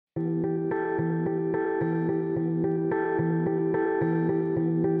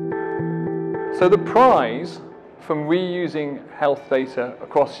So the prize from reusing health data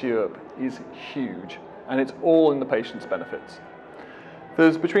across Europe is huge, and it's all in the patient's benefits.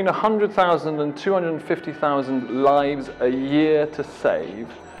 There's between 100,000 and 250,000 lives a year to save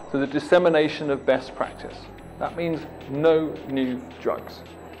through the dissemination of best practice. That means no new drugs.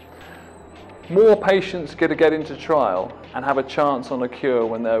 More patients get to get into trial and have a chance on a cure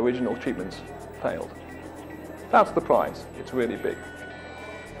when their original treatments failed. That's the prize. It's really big.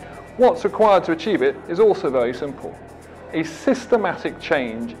 What's required to achieve it is also very simple. A systematic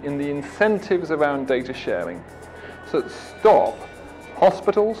change in the incentives around data sharing so that stop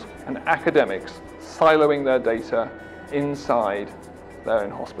hospitals and academics siloing their data inside their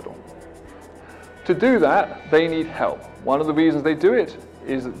own hospital. To do that, they need help. One of the reasons they do it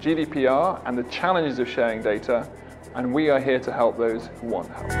is GDPR and the challenges of sharing data, and we are here to help those who want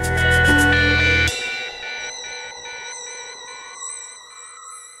help.